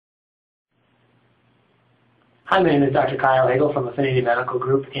Hi, my name is Dr. Kyle Hagel from Affinity Medical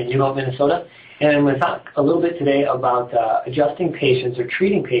Group in New Hope, Minnesota, and I'm going to talk a little bit today about adjusting patients or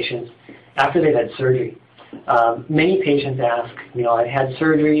treating patients after they've had surgery. Many patients ask, I've had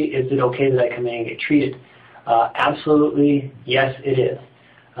surgery, is it okay that I come in and get treated? Absolutely, yes, it is.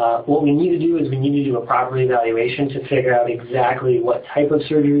 What we need to do is we need to do a proper evaluation to figure out exactly what type of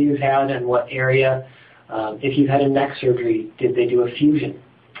surgery you've had and what area. If you've had a neck surgery, did they do a fusion?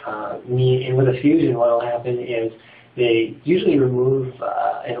 And with a fusion, what will happen is they usually remove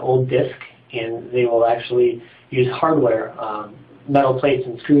an old disc, and they will actually use hardware, metal plates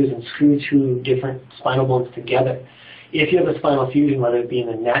and screw two different spinal bones together. If you have a spinal fusion, whether it be in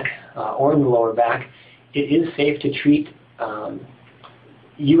the neck or in the lower back, it is safe to treat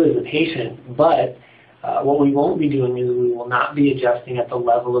you as a patient, but what we won't be doing is we will not be adjusting at the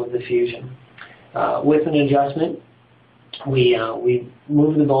level of the fusion. With an adjustment, we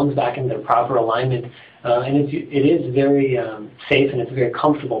move the bones back into their proper alignment, and it is very safe and it's a very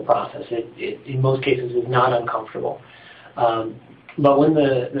comfortable process. It in most cases is not uncomfortable. But when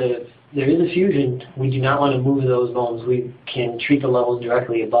there is a fusion, we do not want to move those bones. We can treat the levels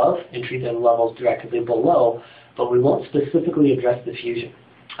directly above and treat the levels directly below, but we won't specifically address the fusion.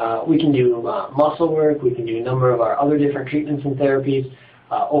 We can do muscle work, we can do a number of our other different treatments and therapies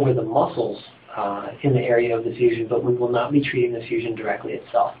over the muscles in the area of the fusion, but we will not be treating the fusion directly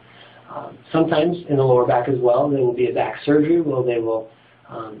itself. Sometimes in the lower back as well, there will be a back surgery where they will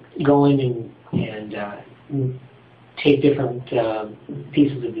go in and take different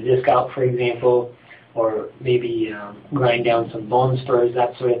pieces of the disc out, for example, or maybe grind down some bone spurs,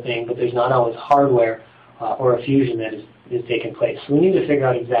 that sort of thing, but there's not always hardware or a fusion that is taking place. So we need to figure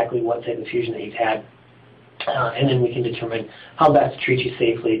out exactly what type of fusion that you've had, and then we can determine how best to treat you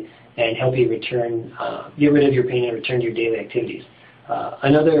safely and help you return, get rid of your pain and return to your daily activities.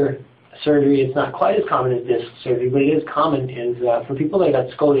 Another surgery, it's not quite as common as disc surgery, but it is common, is for people that have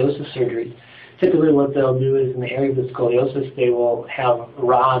scoliosis surgeries. Typically what they'll do is in the area of the scoliosis, they will have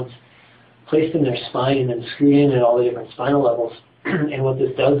rods placed in their spine and then screwed in at all the different spinal levels. And what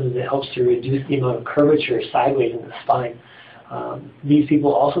this does is it helps to reduce the amount of curvature sideways in the spine. These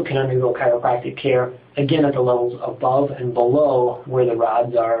people also can undergo chiropractic care, again at the levels above and below where the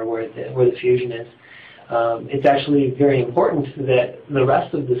rods are, where the fusion is. It's actually very important that the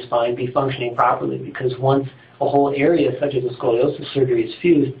rest of the spine be functioning properly, because once a whole area such as a scoliosis surgery is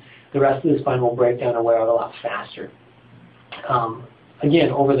fused, the rest of the spine will break down and wear out a lot faster. Again,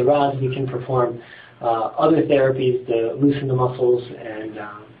 over the rods we can perform other therapies to loosen the muscles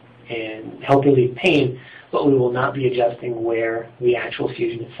and help relieve pain, but we will not be adjusting where the actual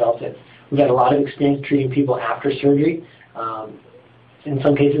fusion itself is. We've had a lot of experience treating people after surgery. In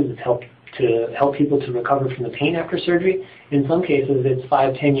some cases it's to help people to recover from the pain after surgery. In some cases it's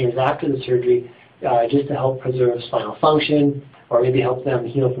 5-10 years after the surgery just to help preserve spinal function, or maybe help them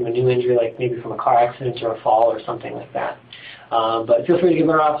heal from a new injury, like maybe from a car accident or a fall or something like that. But feel free to give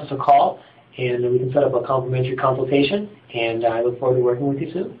our office a call, and we can set up a complimentary consultation, and I look forward to working with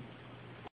you soon.